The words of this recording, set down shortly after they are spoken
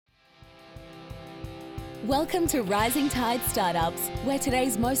Welcome to Rising Tide Startups, where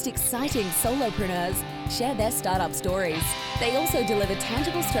today's most exciting solopreneurs share their startup stories. They also deliver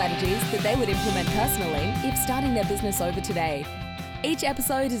tangible strategies that they would implement personally if starting their business over today. Each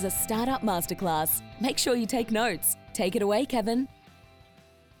episode is a startup masterclass. Make sure you take notes. Take it away, Kevin.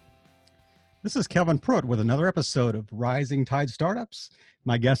 This is Kevin Pruitt with another episode of Rising Tide Startups.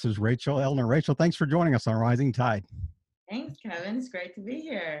 My guest is Rachel Ellner. Rachel, thanks for joining us on Rising Tide. Thanks, Kevin. It's great to be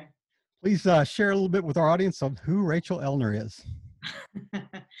here. Please share a little bit with our audience of who Rachel Ellner is.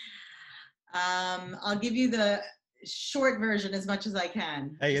 I'll give you the short version as much as I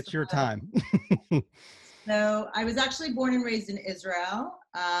can. Hey, it's your time. So I was actually born and raised in Israel,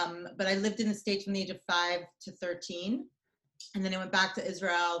 but I lived in the States from the age of 5 to 13. And then I went back to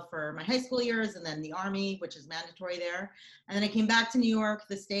Israel for my high school years and then the Army, which is mandatory there. And then I came back to New York,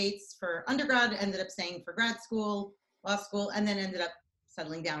 the States for undergrad, ended up staying for grad school, law school, and then ended up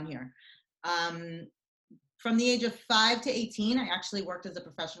settling down here. From the age of 5 to 18, I actually worked as a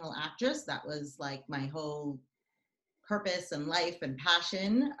professional actress. That was like my whole purpose and life and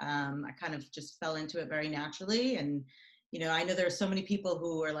passion. I kind of just fell into it very naturally. And, you know, I know there are so many people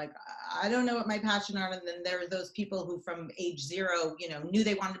who are like, I don't know what my passion are. And then there are those people who from age 0, you know, knew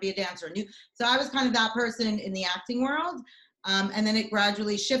they wanted to be a dancer. So I was kind of that person in the acting world. And then it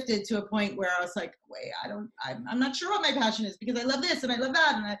gradually shifted to a point where I was like, wait, I'm not sure what my passion is because I love this and I love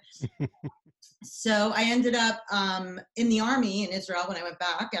that. So I ended up in the Army in Israel when I went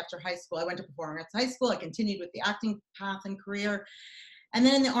back after high school. I went to performing arts high school. I continued with the acting path and career. And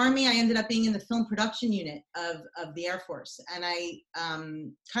then in the Army, I ended up being in the film production unit of the Air Force. And I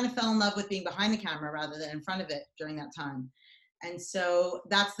kind of fell in love with being behind the camera rather than in front of it during that time. And so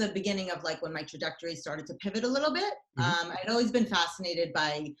that's the beginning of like when my trajectory started to pivot a little bit. I'd always been fascinated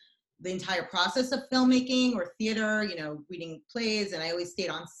by the entire process of filmmaking or theater, you know, reading plays. And I always stayed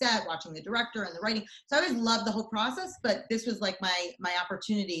on set, watching the director and the writing. So I always loved the whole process, but this was like my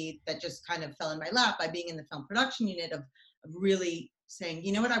opportunity that just kind of fell in my lap by being in the film production unit of really saying,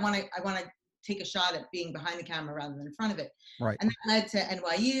 you know what, I want to take a shot at being behind the camera rather than in front of it. Right. And that led to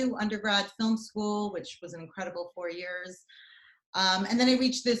NYU undergrad film school, which was an incredible 4 years. And then I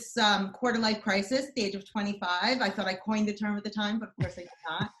reached this quarter life crisis at the age of 25. I thought I coined the term at the time, but of course I did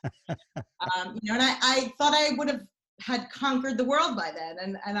not. You know, and I thought I would have had conquered the world by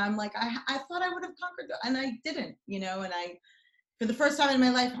then. And I'm like, I thought I would have conquered, and I didn't, you know, and for the first time in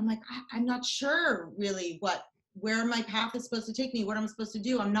my life, I'm like, I'm not sure really where my path is supposed to take me, what I'm supposed to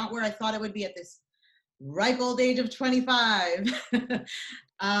do. I'm not where I thought I would be at this ripe old age of 25.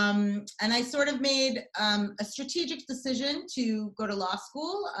 And I sort of made a strategic decision to go to law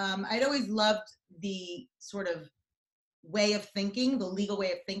school. I'd always loved the sort of way of thinking, the legal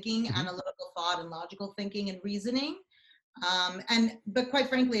way of thinking, analytical thought and logical thinking and reasoning. But quite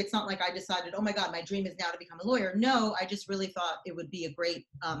frankly, it's not like I decided, oh my God, my dream is now to become a lawyer. No, I just really thought it would be a great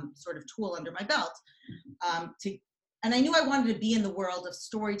sort of tool under my belt. And I knew I wanted to be in the world of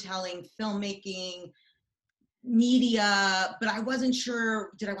storytelling, filmmaking, media, but I wasn't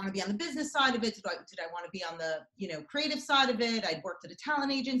sure, did I want to be on the business side of it? Did I want to be on the, you know, creative side of it? I'd worked at a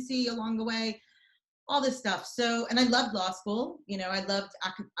talent agency along the way, all this stuff. So, and I loved law school. You know,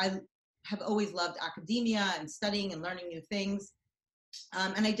 I have always loved academia and studying and learning new things.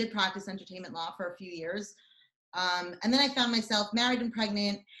 And I did practice entertainment law for a few years. And then I found myself married and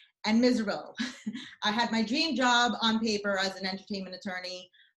pregnant and miserable. I had my dream job on paper as an entertainment attorney.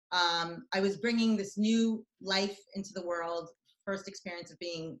 I was bringing this new life into the world, first experience of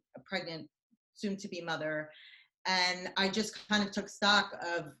being a pregnant, soon-to-be mother. And I just kind of took stock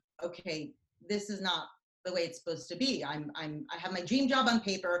of, okay, this is not the way it's supposed to be. I have my dream job on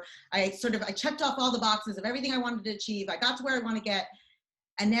paper. I checked off all the boxes of everything I wanted to achieve. I got to where I want to get.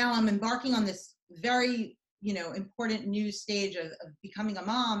 And now I'm embarking on this very, you know, important new stage of becoming a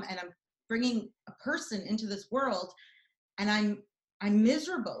mom. And I'm bringing a person into this world. And I'm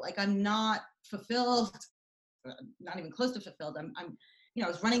miserable. Like I'm not fulfilled, not even close to fulfilled. You know,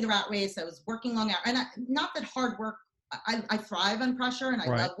 I was running the rat race. I was working long hours, and not that hard work. I thrive on pressure, and I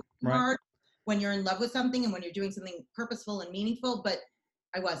love working hard when you're in love with something and when you're doing something purposeful and meaningful. But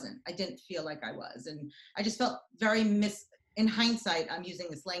I wasn't. I didn't feel like I was, and I just felt very in hindsight, I'm using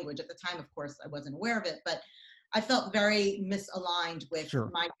this language. At the time, of course, I wasn't aware of it, but I felt very misaligned with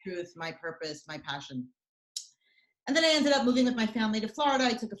my truth, my purpose, my passion. And then I ended up moving with my family to Florida.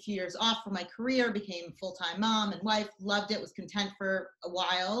 I took a few years off from my career, became a full-time mom and wife, loved it, was content for a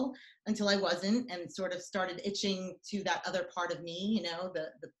while until I wasn't, and sort of started itching to that other part of me, you know,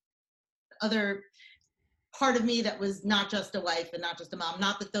 the other part of me that was not just a wife and not just a mom.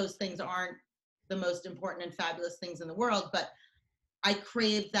 Not that those things aren't the most important and fabulous things in the world, but I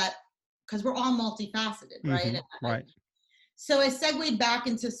craved that because we're all multifaceted, right? Right. So I segued back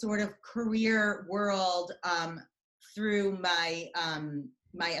into sort of career world through my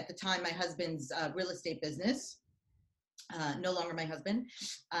at the time, my husband's real estate business, no longer my husband.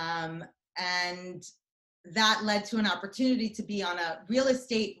 And that led to an opportunity to be on a real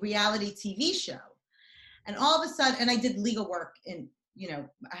estate reality TV show. And all of a sudden, and I did legal work in,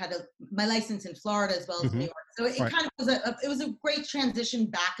 I had my license in Florida as well as New York. So it kind of was a great transition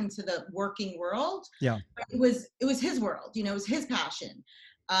back into the working world. Yeah. But it was his world, it was his passion.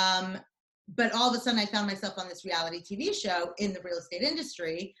 But all of a sudden I found myself on this reality TV show in the real estate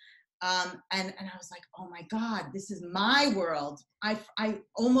industry. And I was like, oh my God, this is my world. I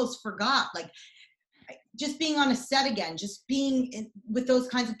almost forgot, like, just being on a set again, just being with those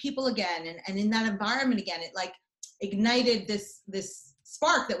kinds of people again, and in that environment again, it like ignited this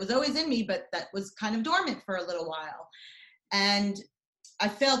spark that was always in me, but that was kind of dormant for a little while. And I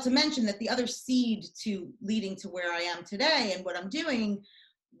failed to mention that the other seed to leading to where I am today and what I'm doing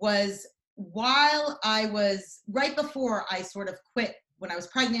was while I was right before I sort of quit when I was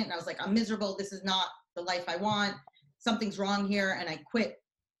pregnant, and I was like, I'm miserable. This is not the life I want. Something's wrong here. And I quit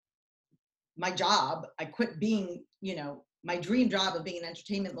my job. I quit being, my dream job of being an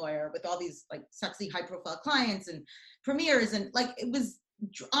entertainment lawyer with all these like sexy high profile clients and premieres, and like it was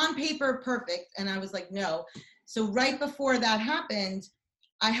on paper perfect. And I was like, no. So right before that happened,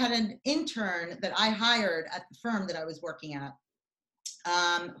 I had an intern that I hired at the firm that I was working at,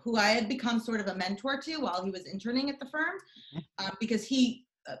 who I had become sort of a mentor to while he was interning at the firm, because he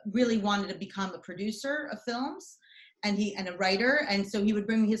really wanted to become a producer of films and a writer. And so he would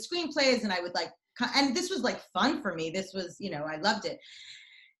bring me his screenplays, and I would like, and this was like fun for me. This was, I loved it.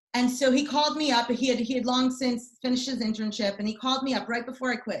 And so he called me up. He had long since finished his internship, and he called me up right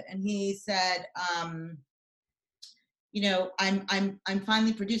before I quit. And he said, I'm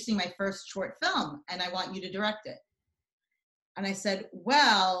finally producing my first short film, and I want you to direct it. And I said,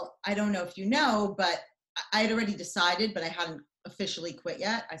 well, I don't know if you know, but I had already decided, but I hadn't officially quit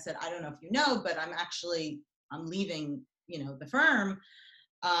yet. I said, I don't know if you know, but I'm leaving, the firm.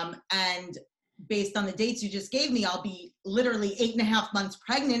 And based on the dates you just gave me, I'll be literally 8.5 months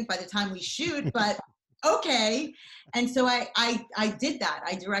pregnant by the time we shoot, but okay. And so I did that.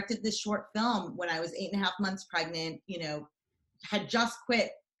 I directed this short film when I was 8.5 months pregnant, had just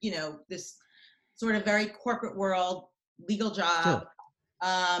quit, this sort of very corporate world, legal job.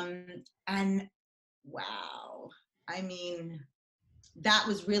 Sure. And wow, I mean, that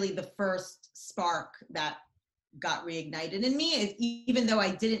was really the first spark that got reignited in me, even though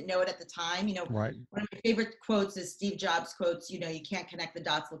I didn't know it at the time. Right. One of my favorite quotes is Steve Jobs quotes, you can't connect the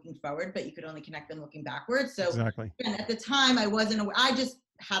dots looking forward, but you could only connect them looking backwards. So exactly. And at the time I wasn't aware, I just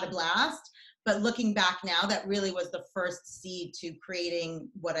had a blast. But looking back now, that really was the first seed to creating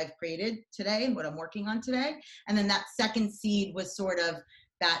what I've created today and what I'm working on today. And then that second seed was sort of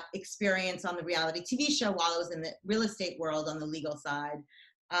that experience on the reality TV show while I was in the real estate world on the legal side.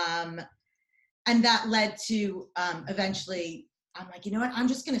 And that led to eventually, I'm like, you know what? I'm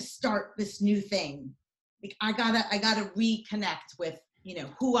just going to start this new thing. I gotta reconnect with,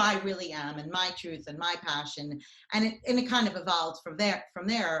 who I really am and my truth and my passion. And it kind of evolved from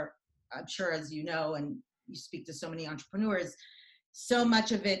there. I'm sure, as you know, and you speak to so many entrepreneurs, so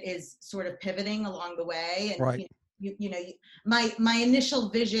much of it is sort of pivoting along the way. And right. My initial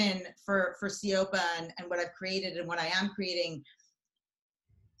vision for Seopa and what I've created and what I am creating,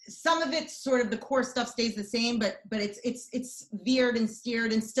 some of it's sort of the core stuff stays the same, but it's veered and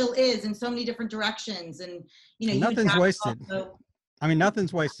steered and still is in so many different directions. And nothing's wasted. I mean,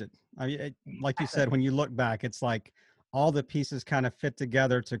 nothing's wasted. I mean, like you said, when you look back, it's like all the pieces kind of fit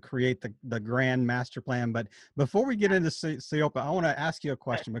together to create the grand master plan. But before we get into Seopa, I want to ask you a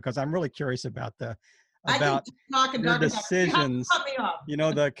question because I'm really curious about your decisions,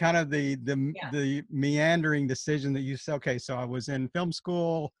 the kind of the meandering decision that you said, okay, so I was in film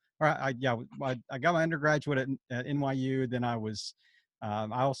school, or I got my undergraduate at NYU. Then I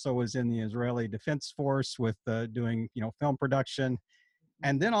also was in the Israeli Defense Force with doing, film production.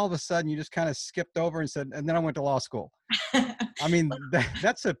 And then all of a sudden you just kind of skipped over and said, and then I went to law school. I mean,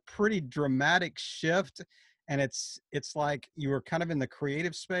 that's a pretty dramatic shift. And it's like you were kind of in the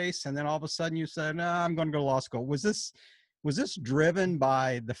creative space, and then all of a sudden you said, "No, I'm going to go to law school." Was this driven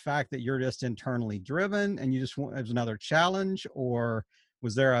by the fact that you're just internally driven, and you just want, it was another challenge, or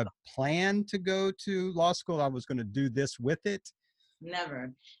was there a plan to go to law school? I was going to do this with it.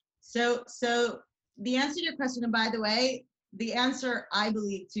 Never. So the answer to your question, and by the way, the answer I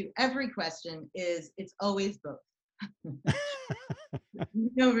believe to every question is it's always both.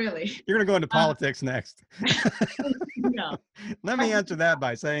 No, really. You're going to go into politics next. No. Let me answer that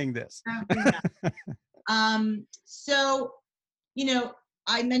by saying this. So, you know,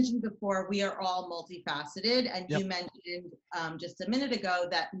 I mentioned before, we are all multifaceted, and Yep. you mentioned just a minute ago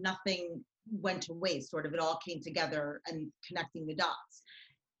that nothing went to waste, sort of it all came together and connecting the dots.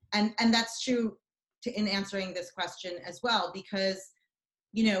 And that's true in answering this question as well, because,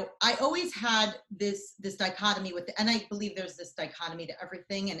 you know, I always had this dichotomy and I believe there's this dichotomy to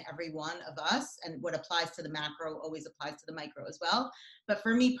everything and every one of us, and what applies to the macro always applies to the micro as well. But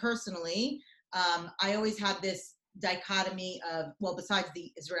for me personally, I always had this dichotomy of, well, besides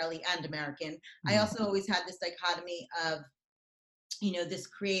the Israeli and American, I also always had this dichotomy of, you know, this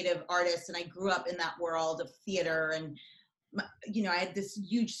creative artist, and I grew up in that world of theater, and you know, I had this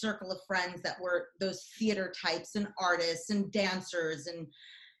huge circle of friends that were those theater types and artists and dancers,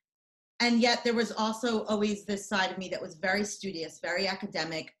 and yet there was also always this side of me that was very studious, very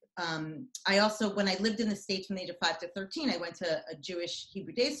academic. I also, when I lived in the States from the age of 5 to 13, I went to a Jewish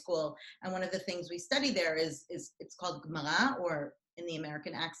Hebrew day school, and one of the things we study there is it's called Gemara, or in the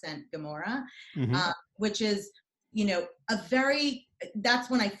American accent, Gemara, which is, you know, that's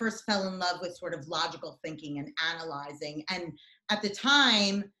when I first fell in love with sort of logical thinking and analyzing. And at the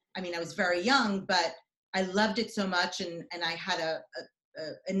time, I mean, I was very young, but I loved it so much, and I had a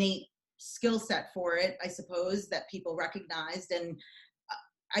innate skill set for it, I suppose, that people recognized. And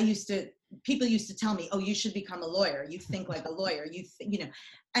people used to tell me, oh, you should become a lawyer. You think like a lawyer, you know,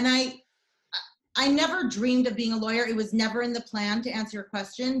 and I never dreamed of being a lawyer. It was never in the plan, to answer your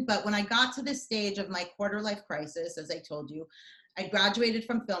question. But when I got to this stage of my quarter life crisis, as I told you, I graduated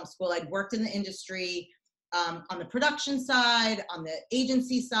from film school. I'd worked in the industry, on the production side, on the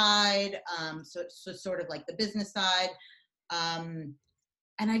agency side, so sort of like the business side. And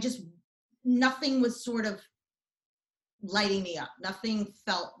nothing was sort of lighting me up. Nothing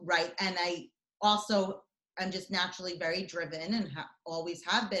felt right. And I also am just naturally very driven, and always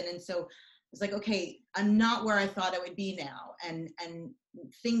have been. And so it's like, okay, I'm not where I thought I would be now, and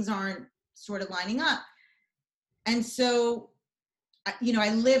things aren't sort of lining up. And so, you know, I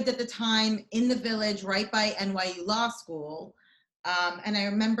lived at the time in the Village right by NYU Law School. And I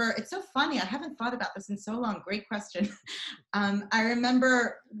remember, it's so funny, I haven't thought about this in so long, great question. I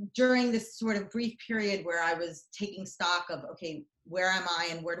remember during this sort of brief period where I was taking stock of, okay, where am I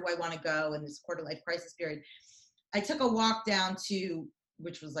and where do I want to go in this quarter life crisis period, I took a walk down to,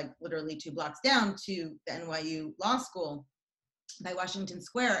 which was like literally 2 blocks down, to the NYU Law School by Washington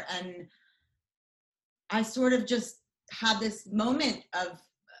Square. And I sort of just had this moment of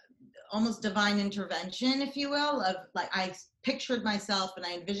almost divine intervention, if you will, of like, I pictured myself and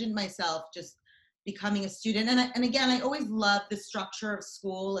I envisioned myself just becoming a student. And again, I always loved the structure of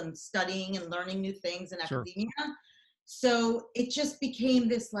school and studying and learning new things in academia. So it just became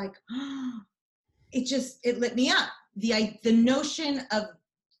this like, it lit me up. The notion of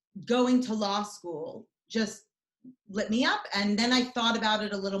going to law school just lit me up. And then I thought about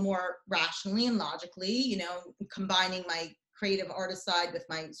it a little more rationally and logically, you know, combining my creative artist side with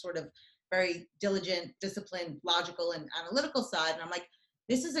my sort of very diligent, disciplined, logical, and analytical side. And I'm like,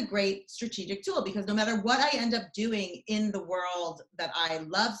 this is a great strategic tool, because no matter what I end up doing in the world that I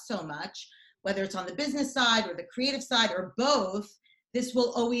love so much, whether it's on the business side or the creative side or both, this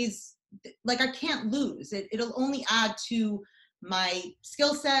will always, like, I can't lose. It'll only add to my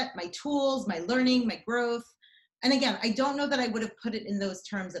skill set, my tools, my learning, my growth. And again, I don't know that I would have put it in those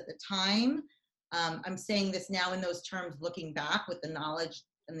terms at the time. I'm saying this now in those terms, looking back with the knowledge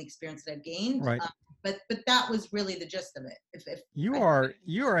and the experience that I've gained. Right. But that was really the gist of it. If you are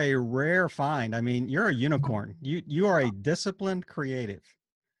a rare find. I mean, you're a unicorn. You are a disciplined creative.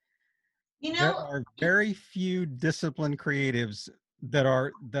 You know, there are very few disciplined creatives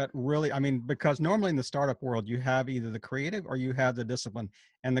that really, I mean, because normally in the startup world, you have either the creative or you have the discipline,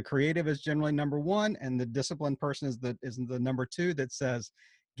 and the creative is generally number one, and the disciplined person is the number two that says,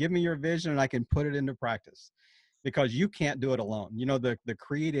 give me your vision and I can put it into practice, because you can't do it alone. You know, the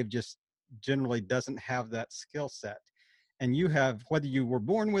creative just generally doesn't have that skill set. And you have, whether you were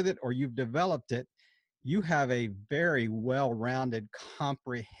born with it or you've developed it, you have a very well-rounded,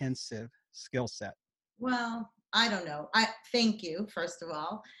 comprehensive skill set. Well, I don't know. Thank you, first of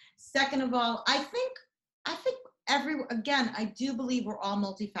all. Second of all, I think again, I do believe we're all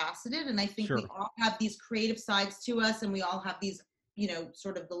multifaceted, and I think we all have these creative sides to us, and we all have these, you know,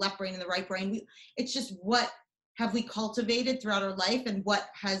 sort of the left brain and the right brain. It's just, what have we cultivated throughout our life, and what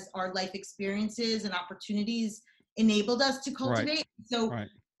has our life experiences and opportunities enabled us to cultivate? Right. So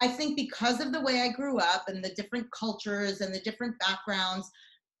I think because of the way I grew up and the different cultures and the different backgrounds,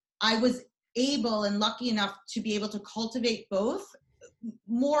 I was able and lucky enough to be able to cultivate both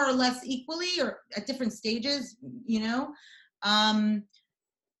more or less equally or at different stages, you know. And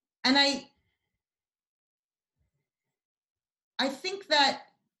I think that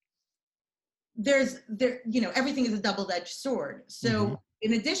you know, everything is a double-edged sword. So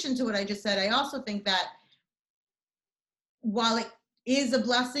in addition to what I just said, I also think that while it is a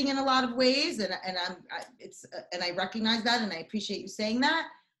blessing in a lot of ways, and I recognize that, and I appreciate you saying that,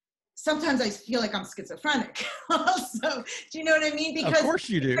 sometimes I feel like I'm schizophrenic also. Do you know what I mean? Because of course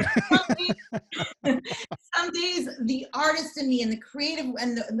you do. Some days the artist in me and the creative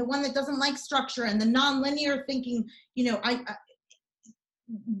and the one that doesn't like structure and the non-linear thinking, you know, I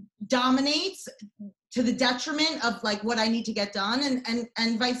dominates to the detriment of like what I need to get done,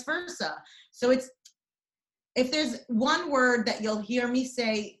 and vice versa. So if there's one word that you'll hear me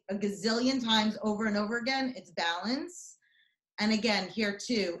say a gazillion times over and over again, it's balance. And again, here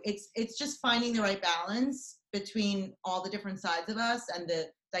too, it's just finding the right balance between all the different sides of us and the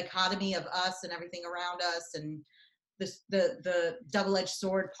dichotomy of us and everything around us, and the double-edged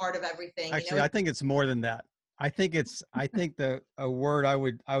sword part of everything. Actually, you know? I think it's more than that. I think a word I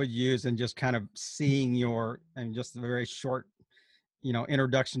would use, and just kind of seeing and just a very short, you know,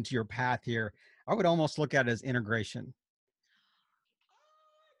 introduction to your path here, I would almost look at it as integration.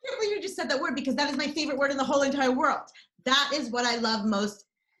 I can't believe you just said that word, because that is my favorite word in the whole entire world. That is what I love most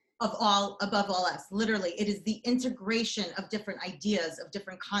of all, above all else. Literally, it is the integration of different ideas, of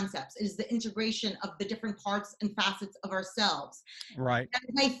different concepts. It is the integration of the different parts and facets of ourselves. Right. That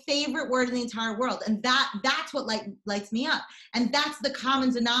is my favorite word in the entire world. And that's what lights me up. And that's the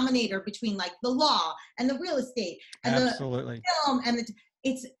common denominator between like the law and the real estate and Absolutely. the film and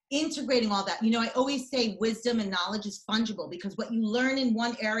it's integrating all that. You know, I always say wisdom and knowledge is fungible, because what you learn in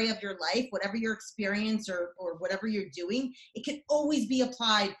one area of your life, whatever your experience or whatever you're doing, it can always be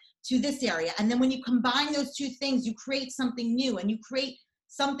applied to this area. And then when you combine those two things, you create something new, and you create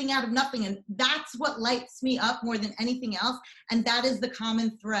something out of nothing. And that's what lights me up more than anything else. And that is the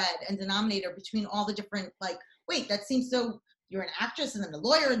common thread and denominator between all the different, like, wait, that seems so, you're an actress and then a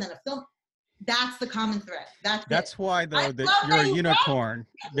lawyer and then a film. That's the common thread. That's why, though, that you're a unicorn,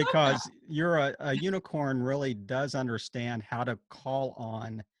 because you're a unicorn really does understand how to call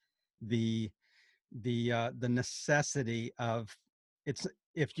on the necessity of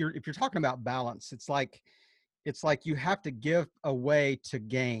if you're talking about balance, it's like you have to give away to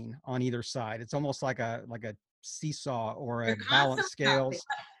gain on either side. It's almost like a seesaw or a balance scales.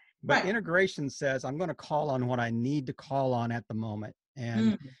 But integration says, I'm going to call on what I need to call on at the moment.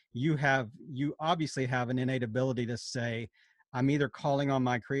 And you obviously have an innate ability to say, I'm either calling on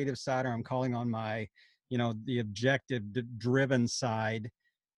my creative side, or I'm calling on my, you know, the objective driven side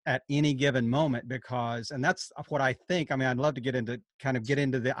at any given moment, because, and that's what I think. I mean, I'd love to get into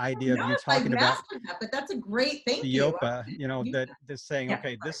the idea of you talking about that, but that's a great thing. Yopa, you know, that saying,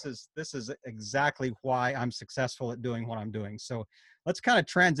 okay, this is exactly why I'm successful at doing what I'm doing. So let's kind of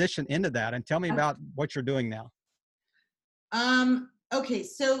transition into that and tell me about what you're doing now. Okay,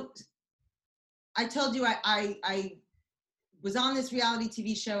 so I told you I was on this reality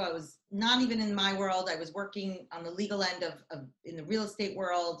TV show. I was not even in my world. I was working on the legal end of in the real estate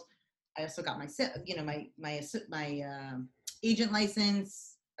world. I also got my agent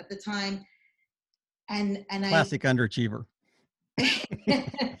license at the time, and classic underachiever.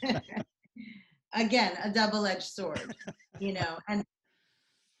 Again, a double-edged sword, you know. And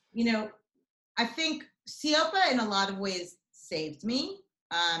you know, I think Siopa in a lot of ways saved me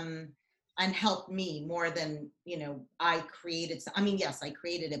and helped me more than, you know, I created. I mean, yes, I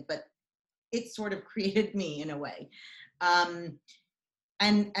created it, but it sort of created me in a way. And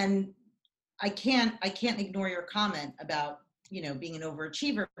I can't ignore your comment about, you know, being an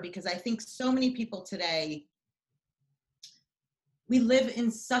overachiever, because I think so many people today, we live in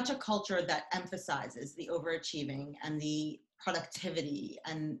such a culture that emphasizes the overachieving and the productivity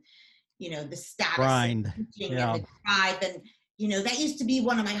and, you know, the status grind, and the drive, and, you know, that used to be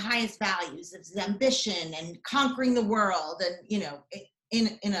one of my highest values, is ambition and conquering the world, and, you know,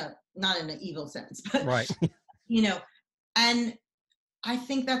 in a not in an evil sense, but right. You know, and I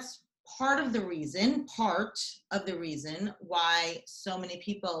think that's part of the reason why so many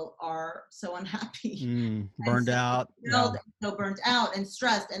people are so unhappy, burned out, so burnt out and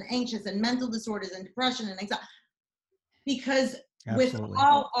stressed and anxious and mental disorders and depression and anxiety, because absolutely, with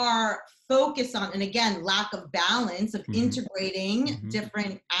all our focus on, and again, lack of balance of integrating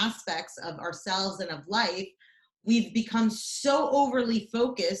different aspects of ourselves and of life, we've become so overly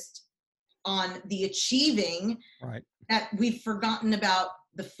focused on the achieving, right, that we've forgotten about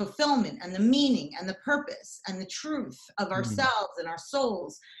the fulfillment and the meaning and the purpose and the truth of ourselves and our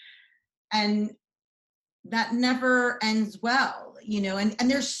souls. And that never ends well, you know, and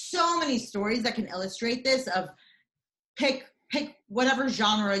there's so many stories that can illustrate this of pick whatever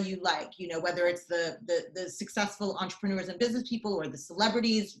genre you like, you know, whether it's the successful entrepreneurs and business people, or the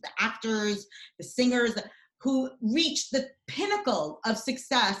celebrities, the actors, the singers who reach the pinnacle of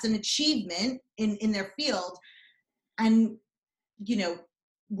success and achievement in their field. And, you know,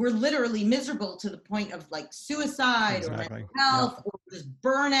 we're literally miserable to the point of like suicide or mental health or just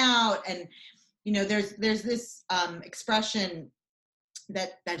burnout. And, you know, there's this expression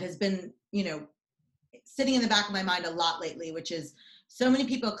that has been, you know, sitting in the back of my mind a lot lately, which is so many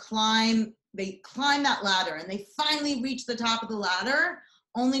people climb that ladder and they finally reach the top of the ladder,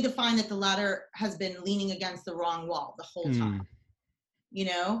 only to find that the ladder has been leaning against the wrong wall the whole time, you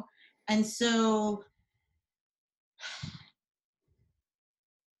know? And so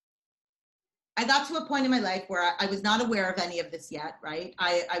I got to a point in my life where I was not aware of any of this yet, right?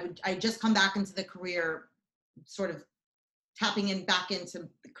 I just come back into the career, sort of tapping in back into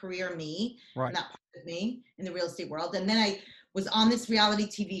the career me, right, and that part of me in the real estate world. And then I was on this reality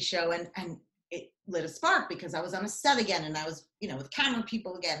TV show, and it lit a spark because I was on a set again, and I was, you know, with camera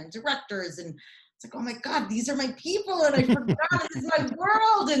people again and directors, and it's like, oh my God, these are my people, and I forgot this is my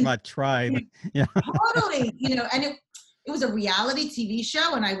world and my tribe. Yeah, totally. You know, and it was a reality TV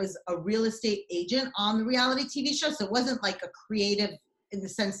show, and I was a real estate agent on the reality TV show, so it wasn't like a creative in the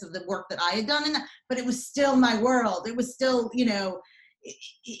sense of the work that I had done in that, but it was still my world. It was still, you know,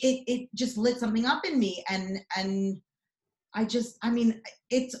 it just lit something up in me. And I mean,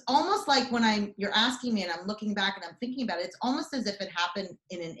 it's almost like when you're asking me and I'm looking back and I'm thinking about it, it's almost as if it happened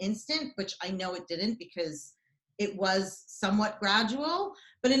in an instant, which I know it didn't because it was somewhat gradual,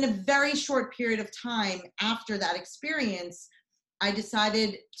 but in a very short period of time after that experience, I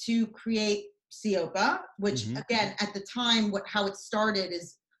decided to create Siopa, which again, at the time, how it started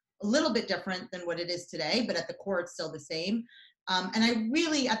is a little bit different than what it is today, but at the core, it's still the same. And I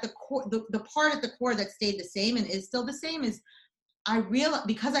really, at the core, the part at the core that stayed the same and is still the same is I realized,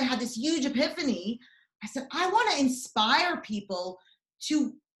 because I had this huge epiphany, I said, I want to inspire people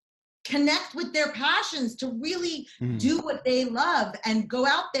to connect with their passions, to really do what they love and go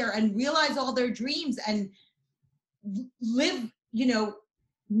out there and realize all their dreams and live, you know,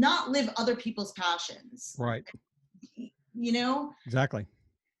 not live other people's passions. Right. You know? Exactly.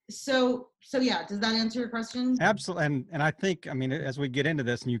 So yeah, does that answer your question? Absolutely. And I think, I mean, as we get into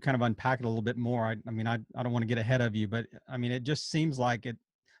this and you kind of unpack it a little bit more, I mean, I don't want to get ahead of you, but I mean, it just seems like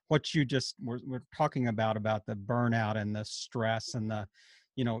what you just we're talking about the burnout and the stress and the,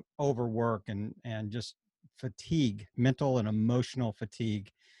 you know, overwork and just fatigue, mental and emotional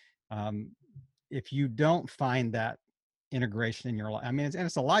fatigue. If you don't find that integration in your life, I mean,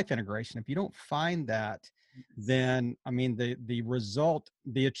 it's a life integration. If you don't find that, then I mean, the result,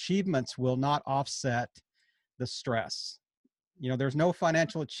 the achievements will not offset the stress. You know, there's no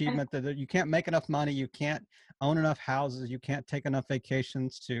financial achievement that you can't make enough money, you can't own enough houses, you can't take enough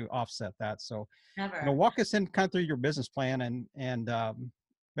vacations to offset that. So, never. You know, walk us in kind of through your business plan and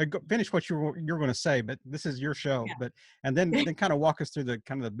finish what you're going to say, but this is your show. Yeah. And then kind of walk us through the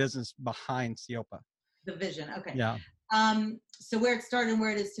kind of the business behind Siopa. The vision. Okay. Yeah. So where it started and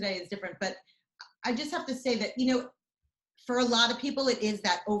where it is today is different, but I just have to say that, you know, for a lot of people, it is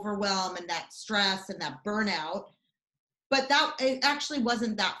that overwhelm and that stress and that burnout, but it actually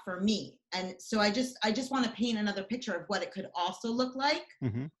wasn't that for me. And so I just want to paint another picture of what it could also look like,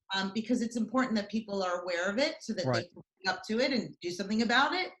 because it's important that people are aware of it so that they can bring up to it and do something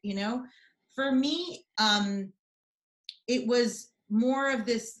about it. You know, for me, it was more of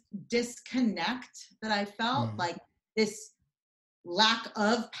this disconnect that I felt, like this lack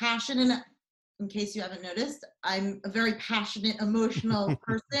of passion. And in case you haven't noticed, I'm a very passionate, emotional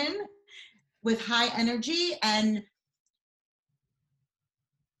person with high energy. And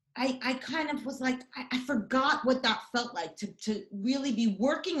I kind of was like, I forgot what that felt like to really be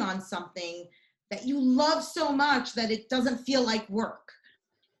working on something that you love so much that it doesn't feel like work,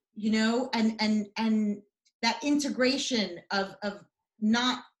 you know, and that integration of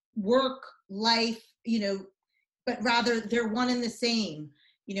not work, life, you know, but rather they're one and the same,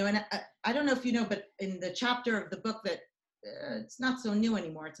 you know. And I don't know if you know, but in the chapter of the book that it's not so new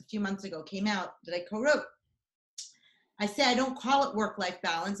anymore, it's a few months ago, came out, that I co-wrote, I say I don't call it work-life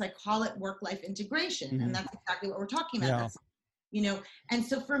balance, I call it work-life integration. And that's exactly what we're talking about. That's, you know, and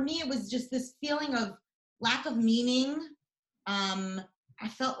so for me, it was just this feeling of lack of meaning. I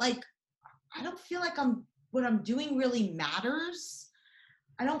felt like, I don't feel like what I'm doing really matters.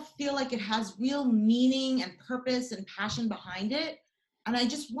 I don't feel like it has real meaning and purpose and passion behind it. And I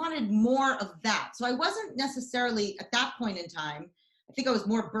just wanted more of that. So I wasn't necessarily at that point in time, I think I was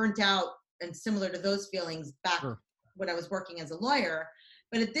more burnt out and similar to those feelings back Sure. when I was working as a lawyer.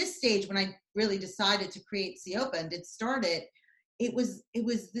 But at this stage, when I really decided to create SEOPA and it started, it was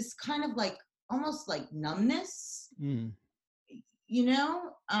this kind of like almost like numbness, Mm. you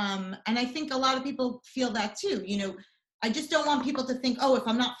know? And I think a lot of people feel that too. You know, I just don't want people to think, oh, if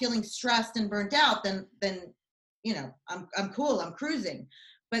I'm not feeling stressed and burnt out, then you know, I'm cool, I'm cruising.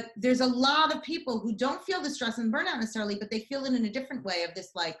 But there's a lot of people who don't feel the stress and burnout necessarily, but they feel it in a different way of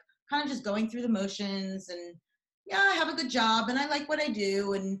this like kind of just going through the motions and yeah, I have a good job and I like what I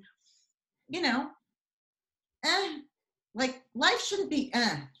do and you know, like life shouldn't be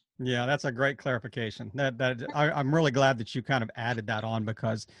Yeah, that's a great clarification. I'm really glad that you kind of added that on,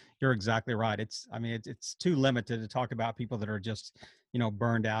 because you're exactly right. I mean, it's too limited to talk about people that are just,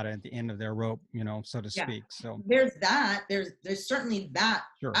 burned out at the end of their rope, so to Yeah. speak. So There's that. There's certainly that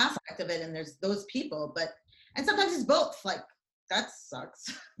sure. aspect of it, and there's those people, and sometimes it's both. Like that sucks.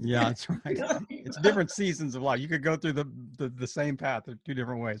 Yeah, that's right. It's different seasons of life. You could go through the same path in two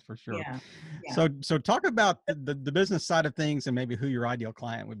different ways for sure. Yeah. So talk about the business side of things and maybe who your ideal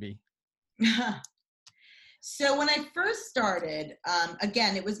client would be. So when I first started,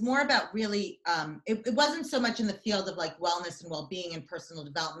 again, it was more about really, it wasn't so much in the field of like wellness and well-being and personal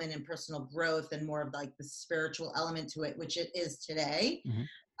development and personal growth, and more of like the spiritual element to it, which it is today.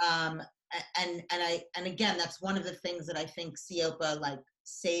 Mm-hmm. And again, that's one of the things that I think SEOPA like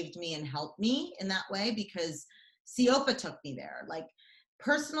saved me and helped me in that way, because SEOPA took me there. Like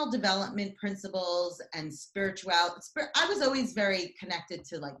personal development principles and spirituality. I was always very connected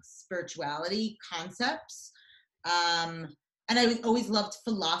to like spirituality concepts. And I always loved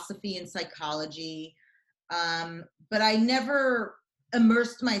philosophy and psychology. But I never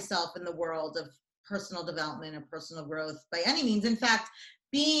immersed myself in the world of personal development and personal growth by any means. In fact,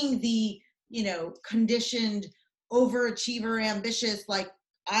 being the, conditioned overachiever, ambitious, like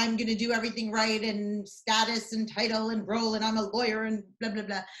I'm going to do everything right and status and title and role and I'm a lawyer and blah, blah,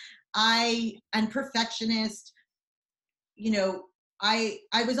 blah. And perfectionist, I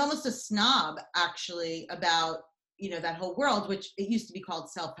was almost a snob actually about, that whole world, which it used to be called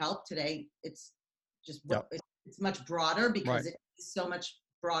self-help. Today, it's just, it's much broader because Right. it's so much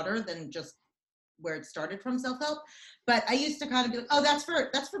broader than just where it started from, self-help. But I used to kind of be like, oh, that's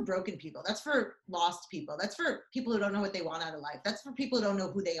for broken people. That's for lost people. That's for people who don't know what they want out of life. That's for people who don't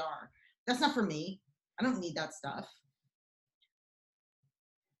know who they are. That's not for me. I don't need that stuff.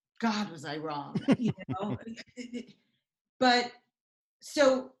 God, was I wrong, But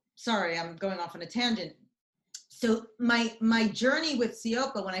so, sorry, I'm going off on a tangent. So my journey with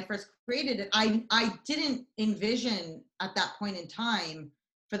SEOPA, when I first created it, I didn't envision at that point in time,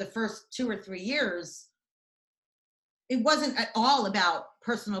 for the first 2 or 3 years, it wasn't at all about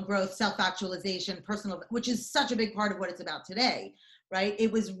personal growth, self-actualization, which is such a big part of what it's about today, right? It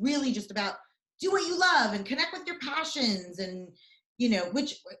was really just about do what you love and connect with your passions, and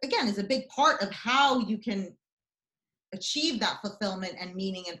which again is a big part of how you can achieve that fulfillment and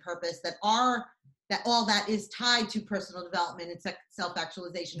meaning and purpose that all that is tied to personal development and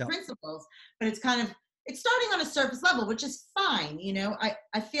self-actualization principles. But it's starting on a surface level, which is fine.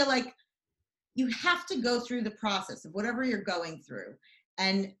 I feel like you have to go through the process of whatever you're going through,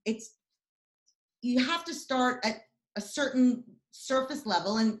 and you have to start at a certain surface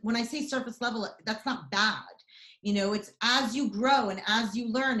level. And when I say surface level, that's not bad. It's as you grow and as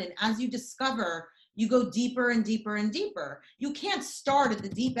you learn and as you discover, you go deeper and deeper and deeper. You can't start at the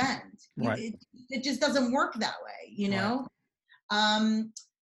deep end. Right. It just doesn't work that way, Right.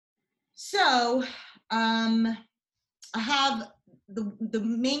 So I have the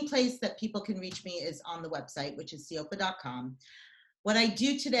main place that people can reach me is on the website, which is seopa.com. What I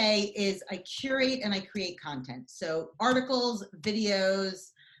do today is I curate and I create content. So articles,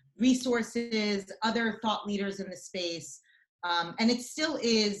 videos, resources, other thought leaders in the space. And it still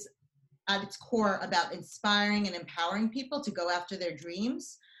is at its core about inspiring and empowering people to go after their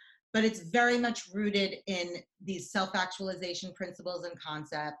dreams. But it's very much rooted in these self-actualization principles and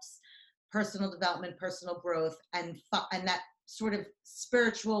concepts, personal development, personal growth, and that sort of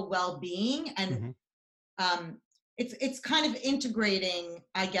spiritual well-being. And it's kind of integrating,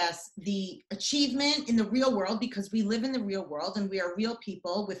 I guess, the achievement in the real world, because we live in the real world and we are real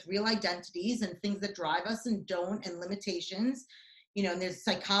people with real identities and things that drive us and don't, and limitations, and there's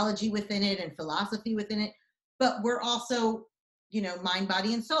psychology within it and philosophy within it. But we're also, mind,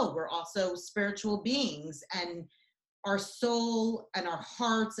 body, and soul. We're also spiritual beings, and our soul and our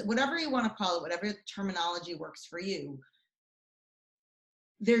hearts, whatever you want to call it, whatever terminology works for you,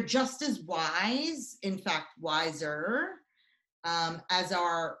 they're just as wise, in fact, wiser, as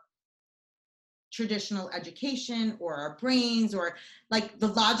our traditional education or our brains or like the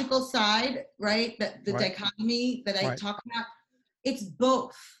logical side, right? That the dichotomy that I talk about, it's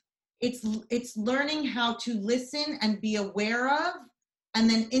both. It's learning how to listen and be aware of, and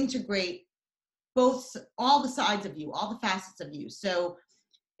then integrate both, all the sides of you, all the facets of you. So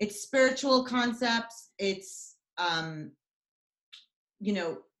it's spiritual concepts. It's, you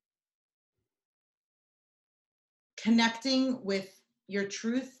know, connecting with your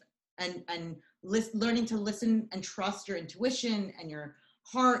truth and learning to listen and trust your intuition and your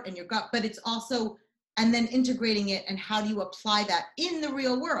heart and your gut, but it's also, and then integrating it, and how do you apply that in the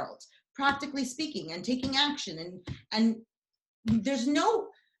real world, practically speaking, and taking action. And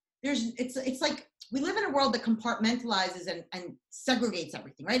it's like we live in a world that compartmentalizes and segregates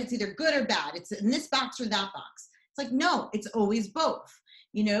everything, right? It's either good or bad. It's in this box or that box. It's like, no, it's always both,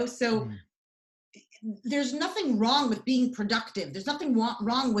 you know? So there's nothing wrong with being productive. There's nothing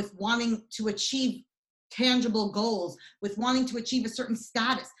wrong with wanting to achieve tangible goals, with wanting to achieve a certain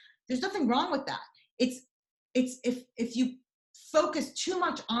status. There's nothing wrong with that. It's if you focus too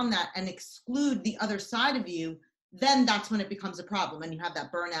much on that and exclude the other side of you, then that's when it becomes a problem, and you have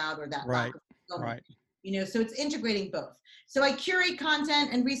that burnout or that lack of fulfillment. You know, so it's integrating both. So I curate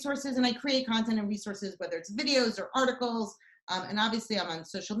content and resources, and I create content and resources, whether it's videos or articles, and obviously I'm on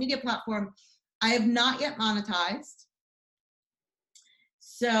social media platform. I have not yet monetized.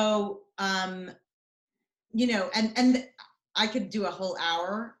 So, you know, and I could do a whole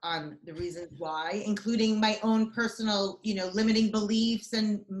hour on the reasons why, including my own personal, you know, limiting beliefs.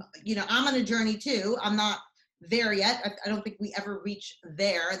 And, you know, I'm on a journey too. I'm not there yet. I don't think we ever reach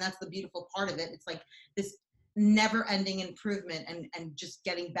there. And that's the beautiful part of it. It's like this never ending improvement and just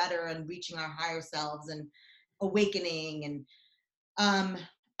getting better and reaching our higher selves and awakening.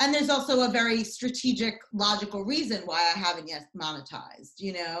 And there's also a very strategic, logical reason why I haven't yet monetized,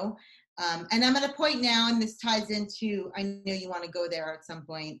 you know? And I'm at a point now, and this ties into, I know you want to go there at some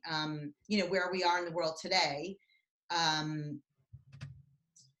point, you know, where we are in the world today,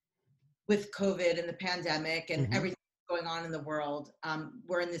 with COVID and the pandemic and everything going on in the world.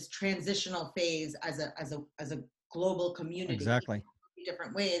 We're in this transitional phase as a global community. Exactly. In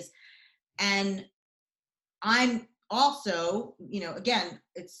different ways. And I'm also, you know, again,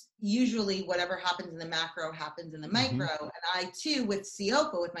 it's usually whatever happens in the macro happens in the micro. And I too, with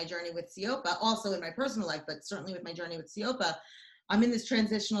SEOPA, with my journey with SEOPA, also in my personal life, but certainly with my journey with SEOPA, I'm in this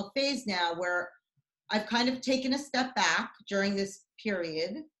transitional phase now where I've kind of taken a step back during this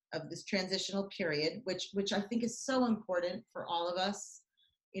period of this transitional period, which I think is so important for all of us,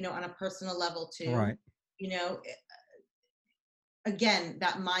 you know, on a personal level too. Right. You know, again,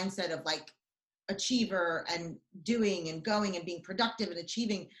 that mindset of like, achiever and doing and going and being productive and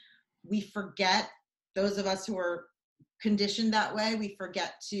achieving, we forget, those of us who are conditioned that way, we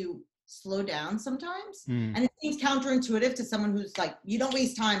forget to slow down sometimes. And it seems counterintuitive to someone who's like, you don't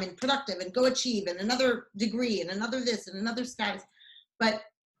waste time and productive and go achieve and another degree and another this and another status. But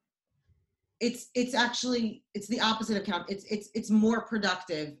it's actually, it's the opposite of it's more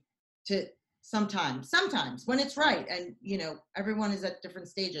productive to sometimes when it's right. And, you know, everyone is at different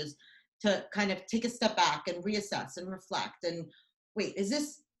stages, to kind of take a step back and reassess and reflect and wait, is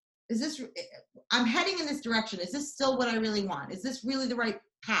this, I'm heading in this direction. Is this still what I really want? Is this really the right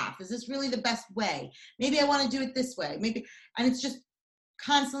path? Is this really the best way? Maybe I want to do it this way. Maybe, and it's just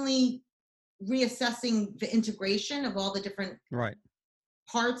constantly reassessing the integration of all the different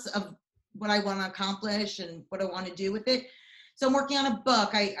parts of what I want to accomplish and what I want to do with it. So I'm working on a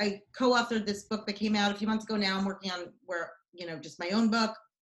book. I co-authored this book that came out a few months ago now. I'm working on just my own book.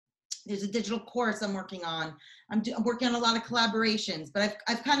 There's a digital course I'm working on. I'm working on a lot of collaborations, but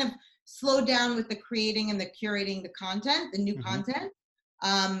I've kind of slowed down with the creating and the curating the content, the new content,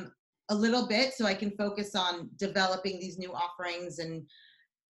 a little bit, so I can focus on developing these new offerings and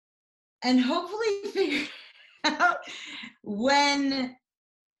hopefully figure out when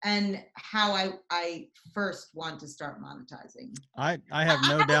and how I first want to start monetizing. I have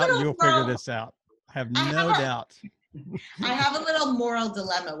no doubt you'll figure this out. I have no doubt. I have a little moral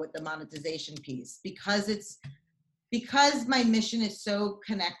dilemma with the monetization piece because my mission is so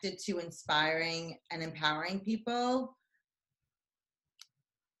connected to inspiring and empowering people.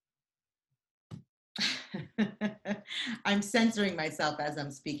 I'm censoring myself as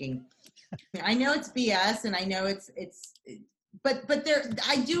I'm speaking. I know it's BS and I know but there,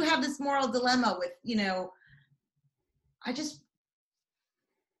 I do have this moral dilemma with, you know, I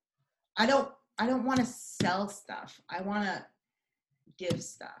don't want to sell stuff. I want to give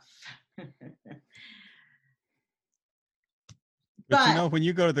stuff. But you know, when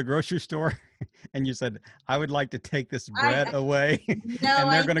you go to the grocery store and you said, I would like to take this I bread away. know, And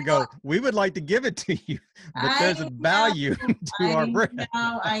they're I going to know, go, we would like to give it to you, but there's a I know, value to our bread.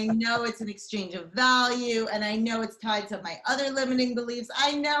 I know it's an exchange of value, and I know it's tied to my other limiting beliefs.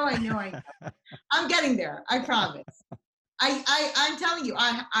 I know. I'm getting there. I promise. I'm telling you,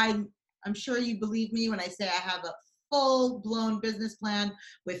 I'm sure you believe me when I say I have a full-blown business plan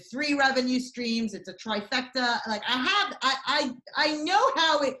with 3 revenue streams. It's a trifecta. Like I know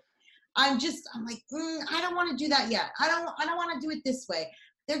how it. I'm like, I don't want to do that yet. I don't want to do it this way.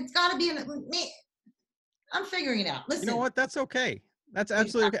 There's got to be I'm figuring it out. Listen. You know what? That's okay. That's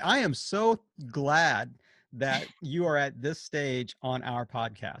absolutely okay. I am so glad that you are at this stage on our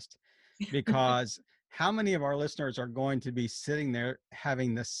podcast, because how many of our listeners are going to be sitting there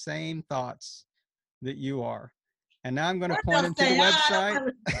having the same thoughts that you are? And now I'm going to point them to the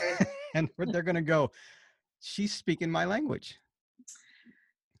website and they're going to go, she's speaking my language.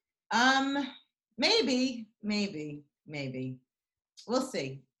 Maybe. We'll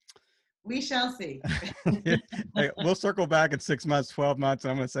see. We shall see. Hey, we'll circle back in 6 months, 12 months.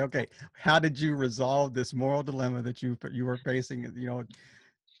 And I'm going to say, okay, how did you resolve this moral dilemma that you were facing,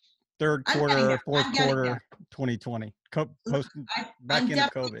 third quarter or fourth quarter, 2020, back into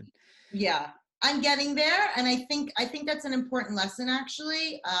COVID? Yeah, I'm getting there. And I think that's an important lesson,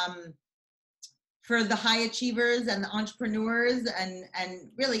 actually, for the high achievers and the entrepreneurs and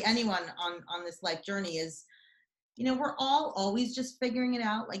really anyone on this life journey is, we're all always just figuring it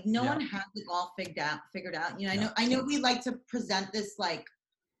out. Like no one has it all figured out. I know we like to present this like,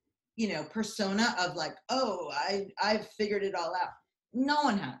 persona of like, oh, I've figured it all out. No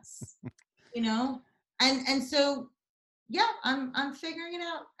one has, and so, yeah, I'm figuring it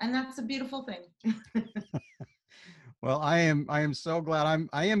out, and that's a beautiful thing. Well, I am so glad.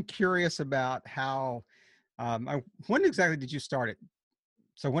 I am curious about how, when exactly did you start it?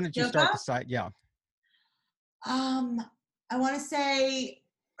 So when did you start the site? Yeah. I want to say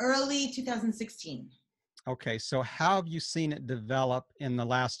early 2016. Okay. So how have you seen it develop in the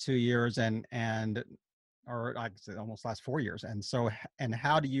last 2 years or like I said, almost last 4 years? And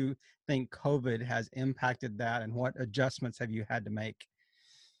how do you think COVID has impacted that, and what adjustments have you had to make?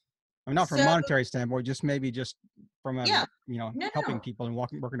 I mean, not from a monetary standpoint, just maybe from a, helping people and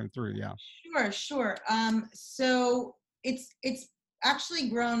working them through. Yeah. Sure. So it's actually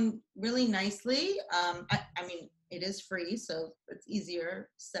grown really nicely. I mean, it is free, so it's easier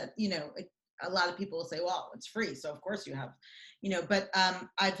said, a lot of people will say, well, it's free, so of course you have, but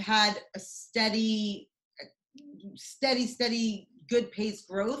I've had a steady good pace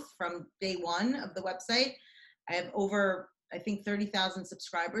growth from day one of the website. I have over, I think, 30,000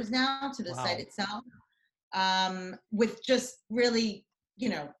 subscribers now to the site itself, with just really,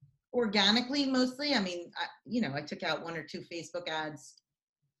 organically mostly. I mean, I took out 1 or 2 Facebook ads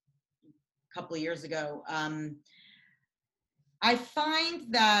a couple of years ago. I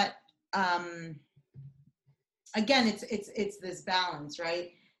find that, again, it's this balance,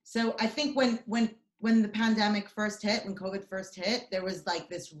 right? So I think when the pandemic first hit, when COVID first hit, there was like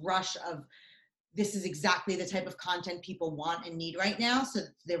this rush of, this is exactly the type of content people want and need right now. So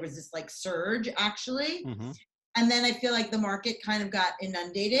there was this like surge, actually. Mm-hmm. And then I feel like the market kind of got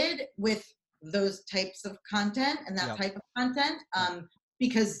inundated with those types of content and that type of content,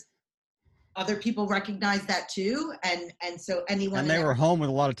 because other people recognize that too. And so anyone. And they were home with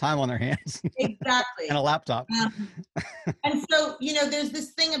a lot of time on their hands. Exactly. And a laptop. And so, there's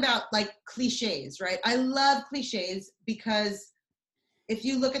this thing about like cliches, right? I love cliches because if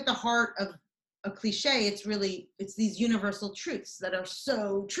you look at the heart of a cliche, it's these universal truths that are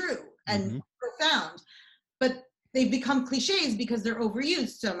so true and profound, but they become cliches because they're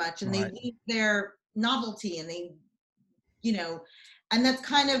overused so much, and they lose their novelty, and they, and that's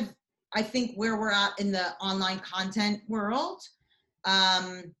kind of, I think, where we're at in the online content world.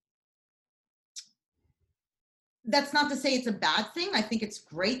 That's not to say it's a bad thing. I think it's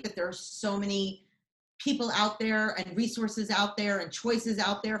great that there are so many people out there and resources out there and choices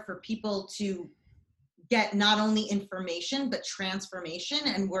out there for people to get not only information but transformation.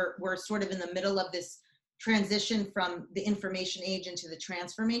 And we're sort of in the middle of this transition from the information age into the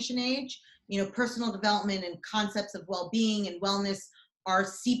transformation age. Personal development and concepts of well-being and wellness are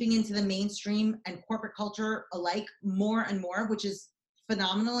seeping into the mainstream and corporate culture alike more and more, which is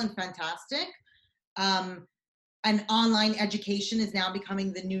phenomenal and fantastic. And online education is now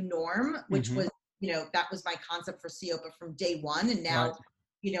becoming the new norm, which was, that was my concept for CEOPA from day one. And now,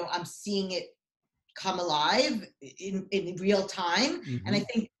 I'm seeing it come alive in real time. Mm-hmm. And I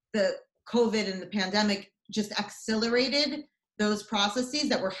think the COVID and the pandemic just accelerated those processes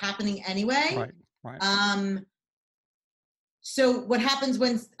that were happening anyway. Right. So what happens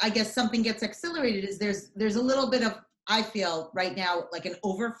when, I guess, something gets accelerated is there's a little bit of, I feel right now, like an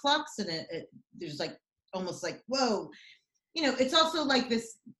overflux, and there's like almost like, whoa, it's also like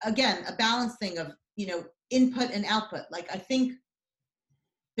this, again, a balance thing of, input and output. Like, I think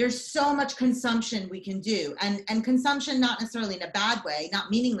there's so much consumption we can do, and consumption, not necessarily in a bad way,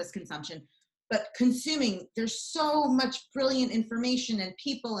 not meaningless consumption, but consuming. There's so much brilliant information and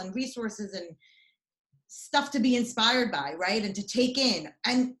people and resources and stuff to be inspired by, right? And to take in,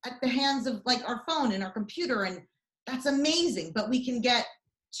 and at the hands of like our phone and our computer, and that's amazing. But we can get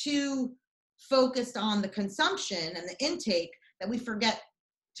too focused on the consumption and the intake that we forget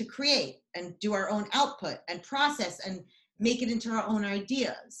to create and do our own output and process and make it into our own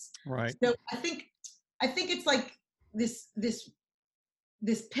ideas. Right. So I think it's like this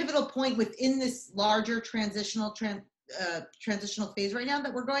pivotal point within this larger transitional phase right now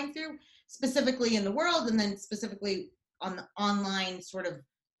that we're going through, specifically in the world, and then specifically on the online sort of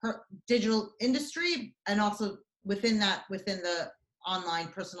digital industry, and also within the online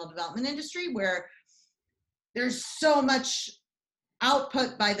personal development industry, where there's so much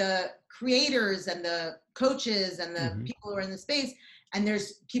output by the creators and the coaches and the people who are in the space, and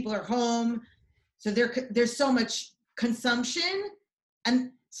there's people are home, so there's so much consumption,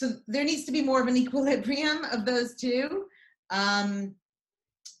 and so there needs to be more of an equilibrium of those two.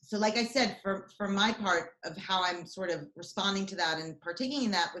 So like I said, for my part of how I'm sort of responding to that and partaking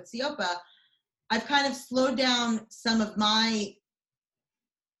in that with Siopa, I've kind of slowed down some of my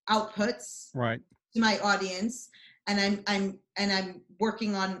outputs right to my audience, and I'm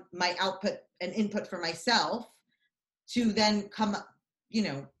working on my output and input for myself to then come up,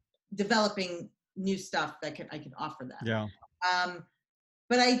 developing new stuff that I can offer them. Yeah.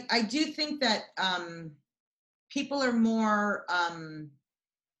 But I do think that people are more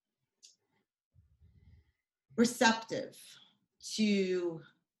receptive to,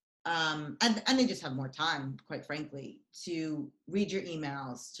 and they just have more time, quite frankly, to read your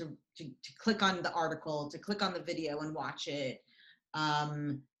emails, to click on the article, to click on the video and watch it.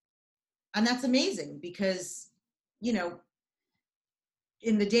 And that's amazing because,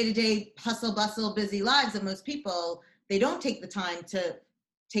 in the day-to-day hustle, bustle, busy lives of most people, they don't take the time to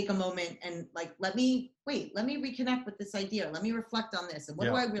take a moment and like, let me reconnect with this idea. Let me reflect on this. And what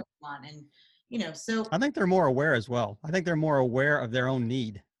do I really want? And, so I think they're more aware as well. I think they're more aware of their own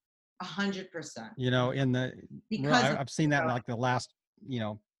need. 100%. Because I've seen that in like the last,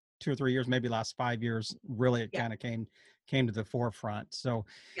 2 or 3 years, maybe last 5 years, really it kind of came to the forefront. So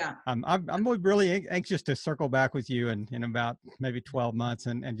I'm really anxious to circle back with you in about maybe 12 months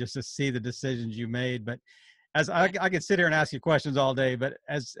and just to see the decisions you made. But as I could sit here and ask you questions all day, but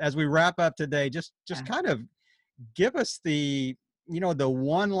as we wrap up today, just kind of give us the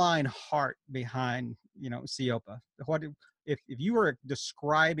one-line heart behind, Siopa. What if you were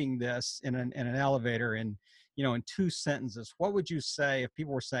describing this in an elevator in 2 sentences, what would you say if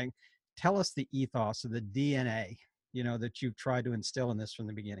people were saying, tell us the ethos or the DNA, that you've tried to instill in this from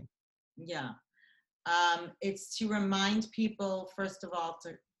the beginning? Yeah. It's to remind people, first of all,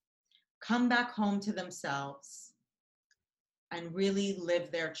 to come back home to themselves and really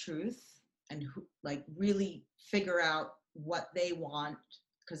live their truth and really figure out what they want,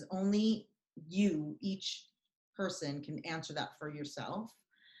 because only you, each person, can answer that for yourself.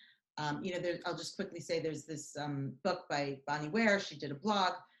 I'll just quickly say there's this book by Bonnie Ware. She did a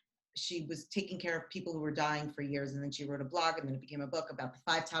blog. She was taking care of people who were dying for years, and then she wrote a blog, and then it became a book about the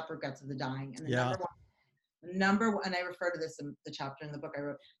 5 top regrets of the dying. And the number one, and I refer to this in the chapter in the book I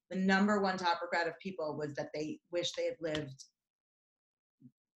wrote, the number one top regret of people was that they wish they had lived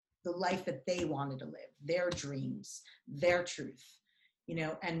the life that they wanted to live, their dreams, their truth,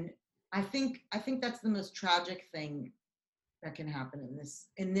 and I think that's the most tragic thing that can happen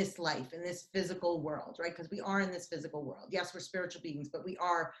in this life, in this physical world, right? Because we are in this physical world. Yes, we're spiritual beings, but we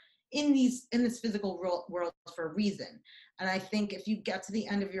are in this physical world for a reason. And I think if you get to the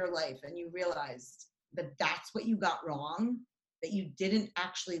end of your life and you realize that that's what you got wrong, that you didn't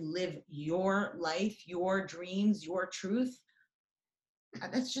actually live your life, your dreams, your truth,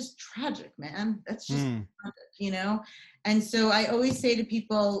 that's just tragic, man. That's just tragic, And so I always say to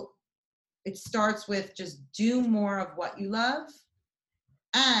people, it starts with just do more of what you love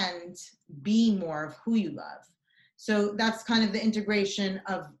and be more of who you love. So that's kind of the integration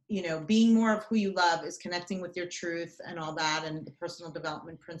of, being more of who you love is connecting with your truth and all that, and the personal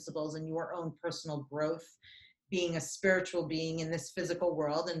development principles and your own personal growth, being a spiritual being in this physical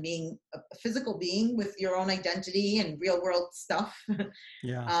world and being a physical being with your own identity and real world stuff.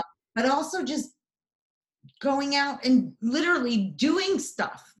 Yeah. But also just going out and literally doing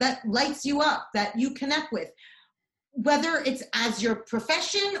stuff that lights you up, that you connect with. whether it's as your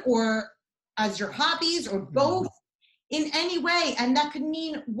profession or as your hobbies or both, in any way. And that could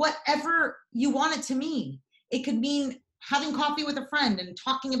mean whatever you want it to mean. It could mean having coffee with a friend and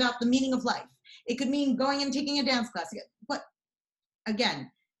talking about the meaning of life. It could mean going and taking a dance class. But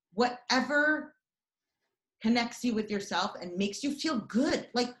again, whatever connects you with yourself and makes you feel good.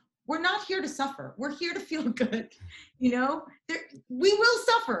 Like, we're not here to suffer. We're here to feel good. You know, we will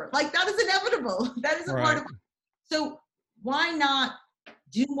suffer. Like, that is inevitable. That is a part of it. So why not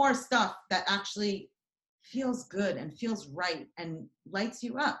do more stuff that actually feels good and feels right and lights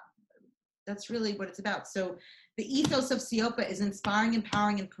you up? That's really what it's about. So the ethos of SEOPA is inspiring,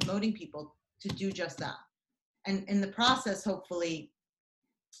 empowering, and promoting people to do just that. And in the process, hopefully,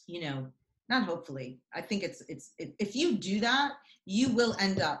 you know, not hopefully, I think if you do that, you will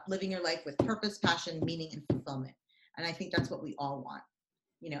end up living your life with purpose, passion, meaning, and fulfillment. And I think that's what we all want,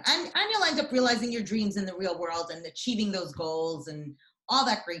 you know, and you'll end up realizing your dreams in the real world and achieving those goals and all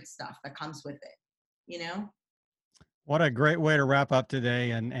that great stuff that comes with it, you know? What a great way to wrap up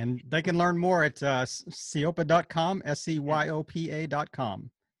today. And they can learn more at SEOPA.com,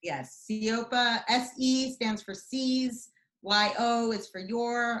 SEYOPA.com. Yes, SEOPA, SE stands for Seize, YO is for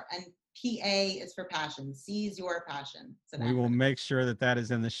your, and PA is for passion. Seize your passion. We will make sure that is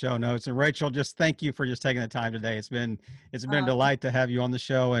in the show notes. And Rachel, just thank you for just taking the time today. It's been a delight to have you on the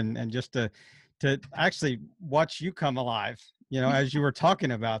show and just to actually watch you come alive, you know, as you were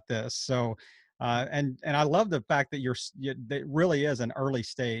talking about this. So, and I love the fact that that really is an early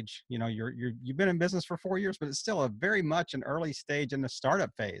stage. You know, you've been in business for 4 years, but it's still a very much an early stage in the startup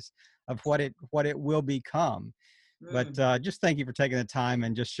phase of what it will become. But just thank you for taking the time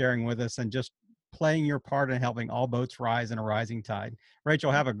and just sharing with us and just playing your part in helping all boats rise in a rising tide.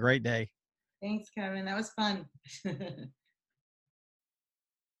 Rachel, have a great day. Thanks, Kevin. That was fun.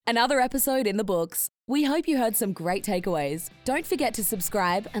 Another episode in the books. We hope you heard some great takeaways. Don't forget to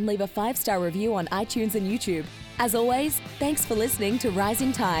subscribe and leave a 5-star review on iTunes and YouTube. As always, thanks for listening to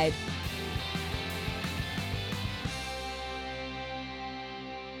Rising Tide.